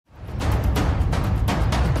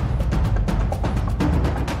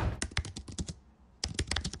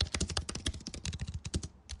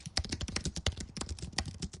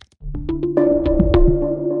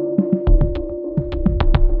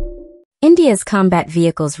India's Combat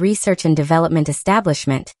Vehicles Research and Development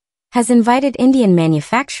Establishment has invited Indian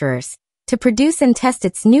manufacturers to produce and test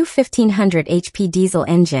its new 1500 HP diesel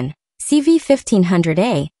engine,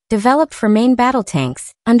 CV-1500A, developed for main battle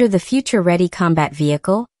tanks under the Future Ready Combat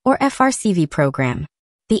Vehicle, or FRCV program.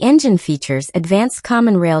 The engine features advanced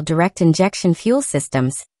common rail direct injection fuel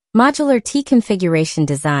systems, modular T-configuration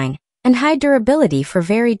design, and high durability for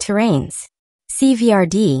varied terrains.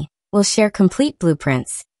 CVRD will share complete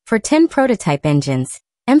blueprints for 10 prototype engines,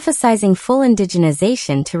 emphasizing full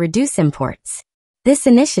indigenization to reduce imports. This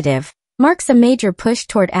initiative marks a major push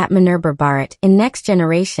toward Atmanirbhar Bharat in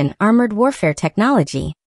next-generation armored warfare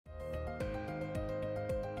technology.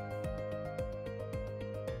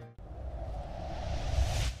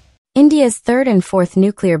 India's third and fourth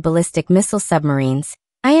nuclear ballistic missile submarines,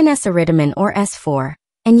 INS Iridiman or S-4,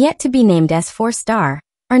 and yet to be named S-4 Star,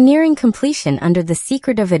 are nearing completion under the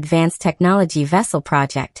Secret of Advanced Technology Vessel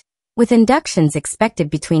project, with inductions expected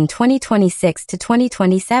between 2026 to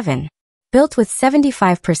 2027. Built with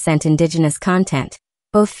 75% indigenous content,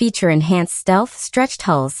 both feature enhanced stealth stretched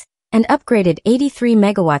hulls and upgraded 83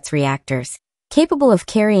 megawatts reactors, capable of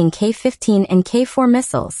carrying K-15 and K-4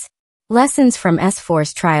 missiles. Lessons from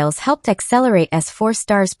S-4's trials helped accelerate S-4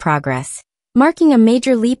 Star's progress, marking a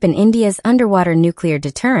major leap in India's underwater nuclear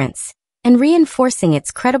deterrence and reinforcing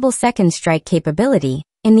its credible second strike capability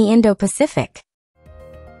in the Indo-Pacific.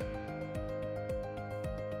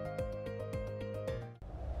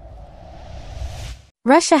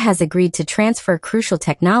 Russia has agreed to transfer crucial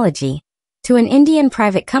technology to an Indian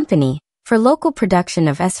private company for local production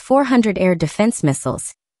of S-400 air defense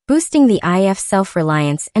missiles, boosting the IF's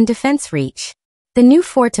self-reliance and defense reach. The new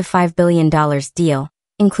 $4 to $5 billion deal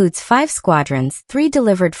includes 5 squadrons, 3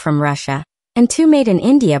 delivered from Russia, and 2 made in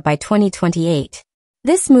India by 2028.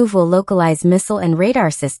 This move will localize missile and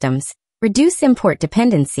radar systems, reduce import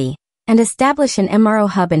dependency, and establish an MRO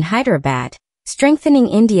hub in Hyderabad, strengthening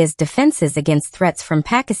India's defenses against threats from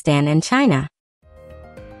Pakistan and China.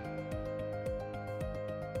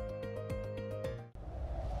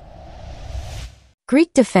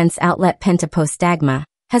 Greek defense outlet Pentapostagma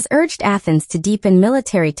has urged Athens to deepen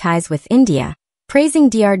military ties with India, praising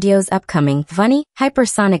DRDO's upcoming Vani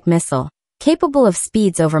hypersonic missile, capable of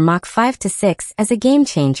speeds over Mach 5 to 6 as a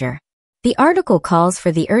game-changer. The article calls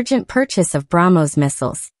for the urgent purchase of BrahMos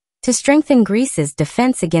missiles to strengthen Greece's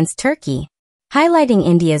defense against Turkey. Highlighting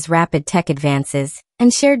India's rapid tech advances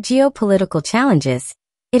and shared geopolitical challenges,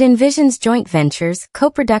 it envisions joint ventures,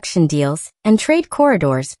 co-production deals, and trade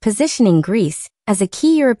corridors, positioning Greece as a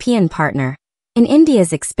key European partner in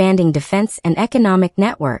India's expanding defense and economic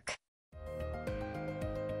network.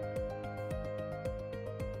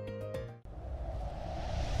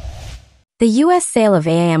 The U.S. sale of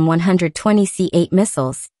AIM-120C-8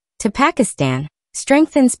 missiles to Pakistan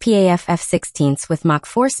strengthens PAF F-16s with Mach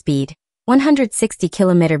 4 speed, 160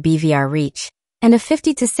 km BVR reach, and a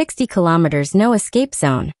 50 to 60 km no-escape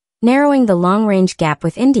zone, narrowing the long-range gap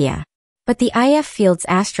with India. But the IF fields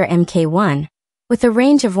Astra Mk-I, with a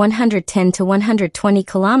range of 110 to 120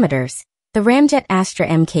 km, the Ramjet Astra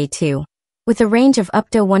Mk-II, with a range of up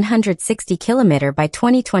to 160 km by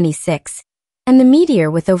 2026, and the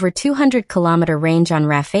Meteor with over 200 km range on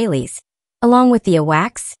Rafales, along with the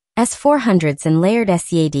AWACS, S-400s and layered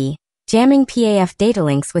SEAD, jamming PAF data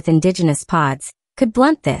links with indigenous pods, could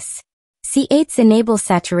blunt this. C-8s enable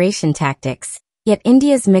saturation tactics, yet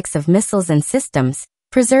India's mix of missiles and systems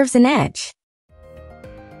preserves an edge.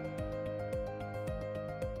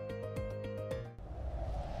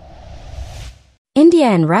 India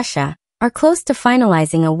and Russia are close to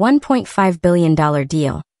finalizing a $1.5 billion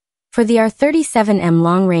deal for the R-37M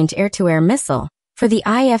long-range air-to-air missile for the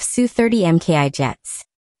IF Su-30 MkII jets.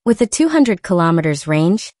 With a 200 km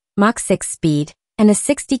range, Mach 6 speed, and a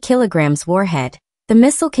 60 kg warhead, the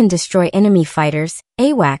missile can destroy enemy fighters,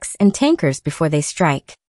 AWACS, and tankers before they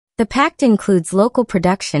strike. The pact includes local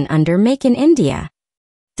production under Make in India.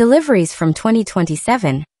 Deliveries from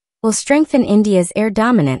 2027 will strengthen India's air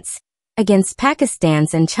dominance against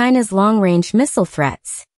Pakistan's and China's long-range missile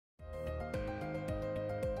threats.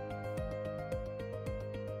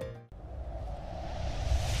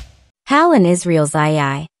 HAL and Israel's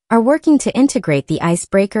II are working to integrate the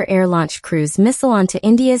Icebreaker air-launched cruise missile onto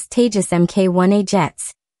India's Tejas MkII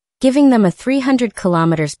jets, giving them a 300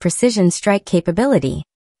 km precision strike capability.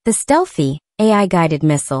 The stealthy, AI-guided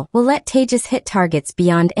missile will let Tejas hit targets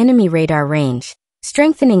beyond enemy radar range,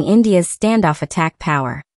 strengthening India's standoff attack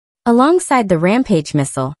power. Alongside the Rampage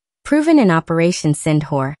missile, proven in Operation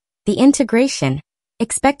Sindhur, the integration,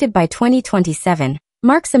 expected by 2027,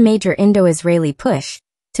 marks a major Indo-Israeli push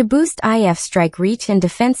to boost IF strike reach and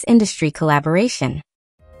defense industry collaboration.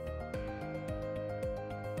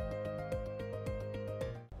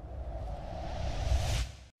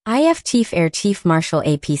 IF Chief Air Chief Marshal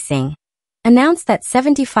AP Singh announced that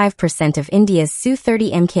 75% of India's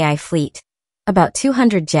Su-30 MkI fleet, about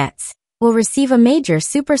 200 jets, will receive a major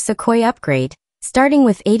Super Sukhoi upgrade, starting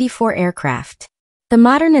with 84 aircraft. The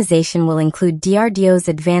modernization will include DRDO's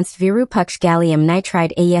advanced Virupaksh gallium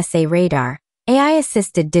nitride AESA radar,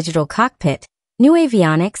 AI-assisted digital cockpit, new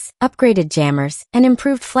avionics, upgraded jammers, and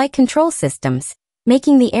improved flight control systems,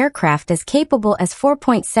 making the aircraft as capable as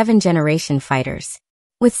 4.7 generation fighters.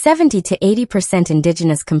 With 70 to 80%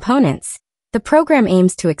 indigenous components, the program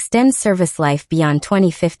aims to extend service life beyond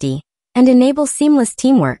 2050 and enable seamless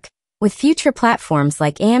teamwork, with future platforms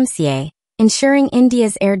like AMCA, ensuring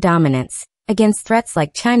India's air dominance against threats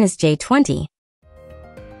like China's J-20.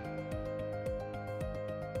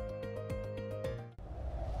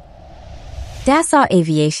 Dassault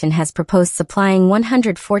Aviation has proposed supplying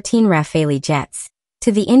 114 Rafale jets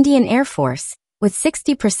to the Indian Air Force, with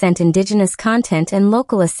 60% indigenous content and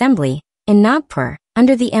local assembly, in Nagpur,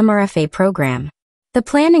 under the MRFA program. The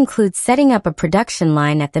plan includes setting up a production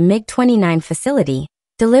line at the MiG-29 facility,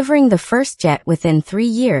 delivering the first jet within 3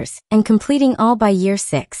 years, and completing all by year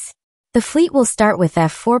 6. The fleet will start with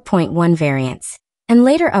F4.1 variants, and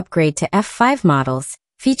later upgrade to F5 models,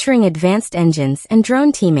 featuring advanced engines and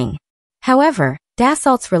drone teaming. However,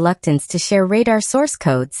 Dassault's reluctance to share radar source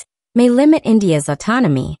codes may limit India's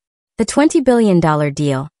autonomy. The $20 billion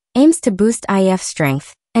deal aims to boost IF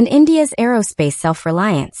strength and India's aerospace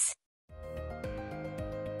self-reliance.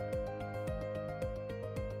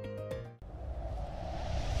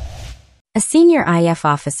 A senior IF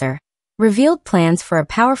officer revealed plans for a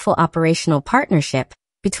powerful operational partnership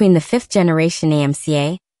between the 5th-generation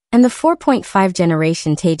AMCA and the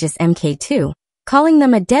 4.5-generation Tejas MkII, calling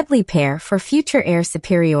them a deadly pair for future air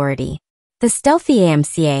superiority. The stealthy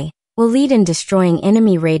AMCA will lead in destroying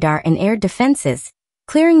enemy radar and air defenses,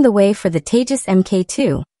 clearing the way for the Tejas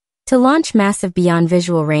MkII to launch massive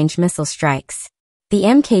beyond-visual range missile strikes. The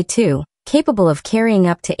MkII, capable of carrying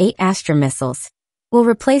up to 8 Astra missiles, will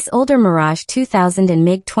replace older Mirage 2000 and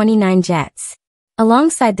MiG-29 jets.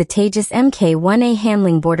 Alongside the Tejas Mk1A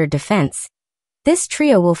handling border defense, this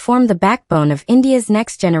trio will form the backbone of India's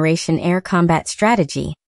next-generation air combat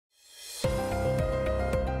strategy.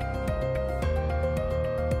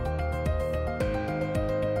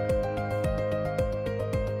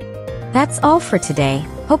 That's all for today.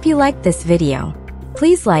 Hope you liked this video.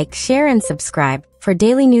 Please like, share, and subscribe for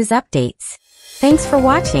daily news updates. Thanks for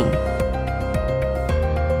watching.